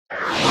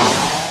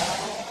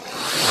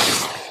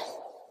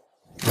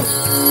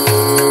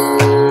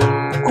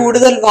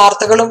കൂടുതൽ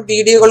വാർത്തകളും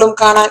വീഡിയോകളും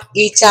കാണാൻ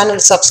ഈ ചാനൽ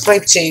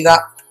സബ്സ്ക്രൈബ് ചെയ്യുക.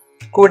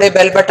 കൂടെ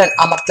ബെൽ ബട്ടൺ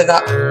അമർത്തുക.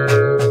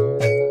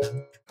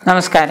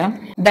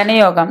 നമസ്കാരം.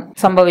 ധനയോഗം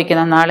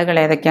സംഭവിക്കുന്ന നാളുകൾ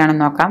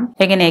ഏതൊക്കെയാണെന്ന് നോക്കാം.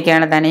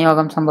 എങ്ങനെയൊക്കെയാണ്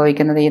ധനയോഗം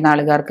സംഭവിക്കുന്നത് ഈ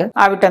നാളുകാർക്ക്?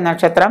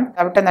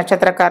 അവിട്ട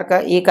നക്ഷത്രക്കാർക്ക്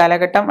ഈ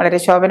കാലഘട്ടം വളരെ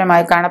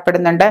ശോഭനമായി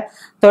കാണപ്പെടുന്നുണ്ട്.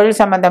 തൊഴിൽ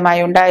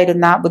സംബന്ധമായി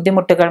ഉണ്ടായിരുന്ന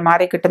ബുദ്ധിമുട്ടുകൾ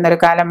മാറിക്കിട്ടുന്ന ഒരു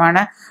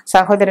കാലമാണ്.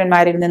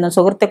 സഹോദരന്മാരിൽ നിന്നും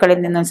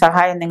സുഹൃത്തുക്കളിൽ നിന്നും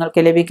സഹായം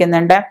നിങ്ങൾക്ക്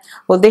ലഭിക്കുന്നുണ്ട്.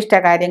 ഉദ്ദിഷ്ട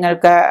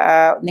കാര്യങ്ങൾക്ക്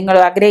നിങ്ങൾ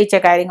ആഗ്രഹിച്ച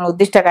കാര്യങ്ങൾ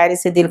ഉദ്ദിഷ്ട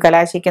കാര്യസിദ്ധിയിൽ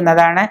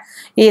കലാശിക്കുന്നതാണ്.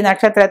 ഈ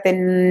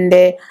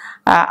നക്ഷത്രത്തിന്റെ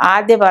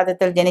ആദ്യ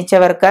പാദത്തിൽ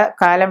ജനിച്ചവർക്ക്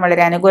കാലം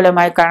വളരെ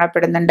അനുകൂലമായി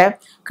കാണപ്പെടുന്നുണ്ട്.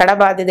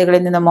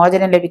 കടബാധ്യതകളിൽ നിന്ന്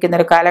മോചനം ലഭിക്കുന്ന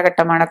ഒരു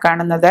കാലഘട്ടമാണ്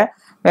കാണുന്നത്.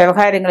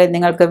 വ്യവഹാരങ്ങളിൽ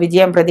നിങ്ങൾക്ക്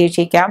വിജയം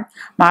പ്രതീക്ഷിക്കാം.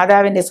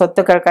 മാതാവിന്റെ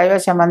സ്വത്തുക്കൾ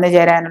കൈവശം വന്നു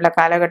ചേരാനുള്ള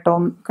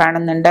കാലഘട്ടവും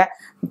കാണുന്നുണ്ട്.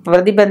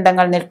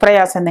 പ്രതിബന്ധങ്ങൾ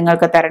നിഷ്പ്രയാസം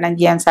നിങ്ങൾക്ക് തരണം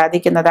ചെയ്യാൻ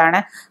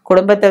സാധിക്കുന്നതാണ്.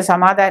 കുടുംബത്തിൽ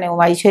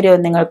സമാധാനവും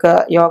ഐശ്വര്യവും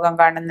നിങ്ങൾക്ക് യോഗം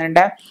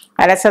കാണുന്നുണ്ട്.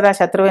 അലസത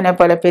ശത്രുവിനെ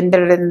പോലെ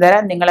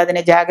പിന്തുടരുന്നത് നിങ്ങൾ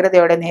അതിനെ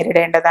ജാഗ്രതയോടെ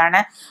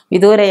നേരിടേണ്ടതാണ്.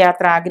 വിദൂര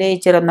യാത്ര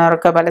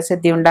ആഗ്രഹിച്ചിരുന്നവർക്ക്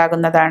ഫലസിദ്ധി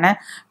ഉണ്ടാകുന്നതാണ്.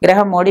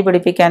 ഗ്രഹം മോടി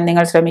പിടിപ്പിക്കാൻ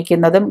നിങ്ങൾ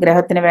ശ്രമിക്കുന്നതും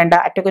ഗ്രഹത്തിന് വേണ്ട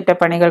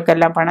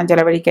അറ്റകുറ്റപ്പണികൾക്കെല്ലാം പണം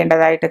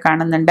ചെലവഴിക്കേണ്ടതായിട്ട്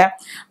കാണുന്നുണ്ട്.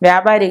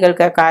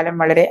 വ്യാപാരികൾക്ക് കാലം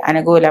വളരെ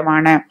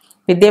അനുകൂലമാണ്.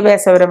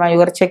 വിദ്യാഭ്യാസപരമായ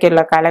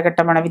ഉയർച്ചയ്ക്കുള്ള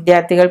കാലഘട്ടമാണ്.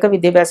 വിദ്യാർത്ഥികൾക്ക്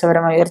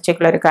വിദ്യാഭ്യാസപരമായ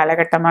ഉയർച്ചയ്ക്കുള്ള ഒരു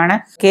കാലഘട്ടമാണ്.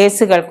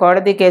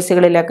 കോടതി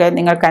കേസുകളിലൊക്കെ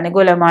നിങ്ങൾക്ക്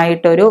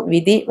അനുകൂലമായിട്ടൊരു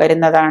വിധി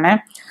വരുന്നതാണ്.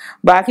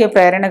 ബാഹ്യ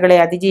പ്രേരണകളെ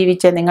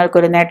അതിജീവിച്ച്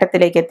നിങ്ങൾക്കൊരു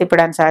നേട്ടത്തിലേക്ക്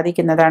എത്തിപ്പെടാൻ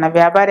സാധിക്കുന്നതാണ്.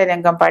 വ്യാപാര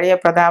രംഗം പഴയ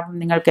പ്രതാപം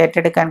നിങ്ങൾക്ക്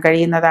ഏറ്റെടുക്കാൻ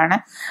കഴിയുന്നതാണ്.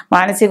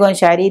 മാനസികവും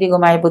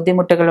ശാരീരികവുമായ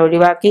ബുദ്ധിമുട്ടുകൾ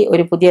ഒഴിവാക്കി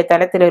ഒരു പുതിയ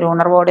തലത്തിലൊരു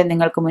ഉണർവോടെ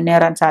നിങ്ങൾക്ക്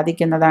മുന്നേറാൻ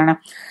സാധിക്കുന്നതാണ്.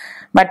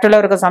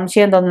 മറ്റുള്ളവർക്ക്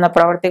സംശയം തോന്നുന്ന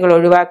പ്രവർത്തികൾ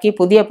ഒഴിവാക്കി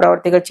പുതിയ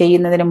പ്രവർത്തികൾ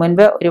ചെയ്യുന്നതിന്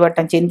മുൻപ് ഒരു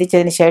വട്ടം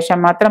ചിന്തിച്ചതിന്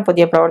ശേഷം മാത്രം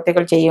പുതിയ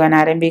പ്രവർത്തികൾ ചെയ്യുവാൻ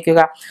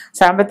ആരംഭിക്കുക.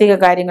 സാമ്പത്തിക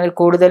കാര്യങ്ങളിൽ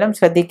കൂടുതലും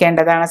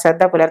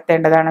ശ്രദ്ധ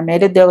പുലർത്തേണ്ടതാണ്.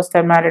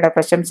 മേലുദ്യോഗസ്ഥന്മാരുടെ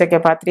പ്രശംസയ്ക്ക്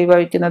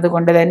പാത്രീഭവിക്കുന്നത്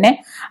കൊണ്ട്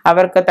തന്നെ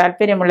അവർക്ക്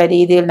താല്പര്യമുള്ള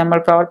രീതിയിൽ നമ്മൾ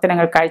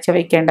പ്രവർത്തനങ്ങൾ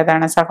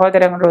കാഴ്ചവെക്കേണ്ടതാണ്.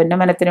 സഹോദരങ്ങളുടെ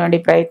ഉന്നമനത്തിന് വേണ്ടി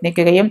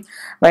പ്രയത്നിക്കുകയും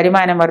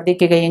വരുമാനം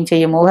വർദ്ധിക്കുകയും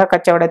ചെയ്യും.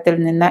 ഊഹക്കച്ചവടത്തിൽ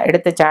നിന്ന്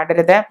എടുത്ത്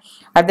ചാടരുത്.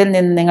 അതിൽ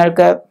നിന്ന്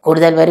നിങ്ങൾക്ക്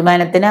കൂടുതൽ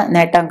വരുമാനത്തിന്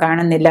നേട്ടം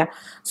കാണുന്നില്ല.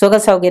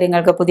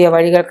 സുഖസൗകര്യങ്ങൾക്ക് പുതിയ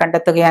വഴികൾ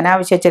കണ്ടെത്തുകയും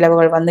അനാവശ്യ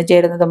ചിലവുകൾ വന്നു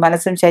ചേരുന്നതും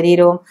മനസ്സും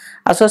ശരീരവും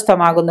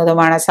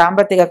അസ്വസ്ഥമാകുന്നതുമാണ്.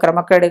 സാമ്പത്തിക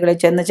ക്രമക്കേടുകളിൽ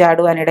ചെന്ന്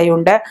ചാടുവാൻ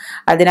ഇടയുണ്ട്.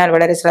 അതിനാൽ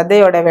വളരെ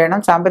ശ്രദ്ധയോടെ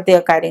വേണം സാമ്പത്തിക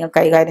കാര്യങ്ങൾ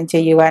കൈകാര്യം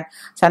ചെയ്യുവാൻ.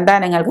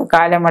 സന്താനങ്ങൾക്ക്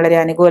കാലം വളരെ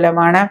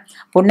അനുകൂലമാണ്.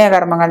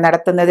 പുണ്യകർമ്മങ്ങൾ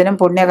നടത്തുന്നതിനും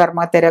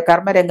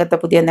കർമ്മരംഗത്ത്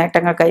പുതിയ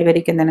നേട്ടങ്ങൾ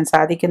കൈവരിക്കുന്നതിനും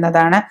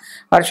സാധിക്കുന്നതാണ്.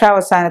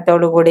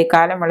 വർഷാവസാനത്തോടുകൂടി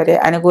കാലം വളരെ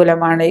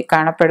അനുകൂലമാണ്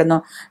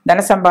കാണപ്പെടുന്നു.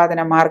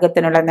 ധനസമ്പാദന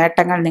മാർഗത്തിനുള്ള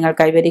നേട്ടങ്ങൾ നിങ്ങൾ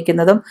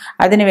കൈവരിക്കുന്നതും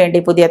അതിനുവേണ്ടി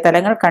പുതിയ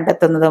തലങ്ങൾ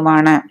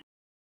കണ്ടെത്തുന്നതുമാണ്.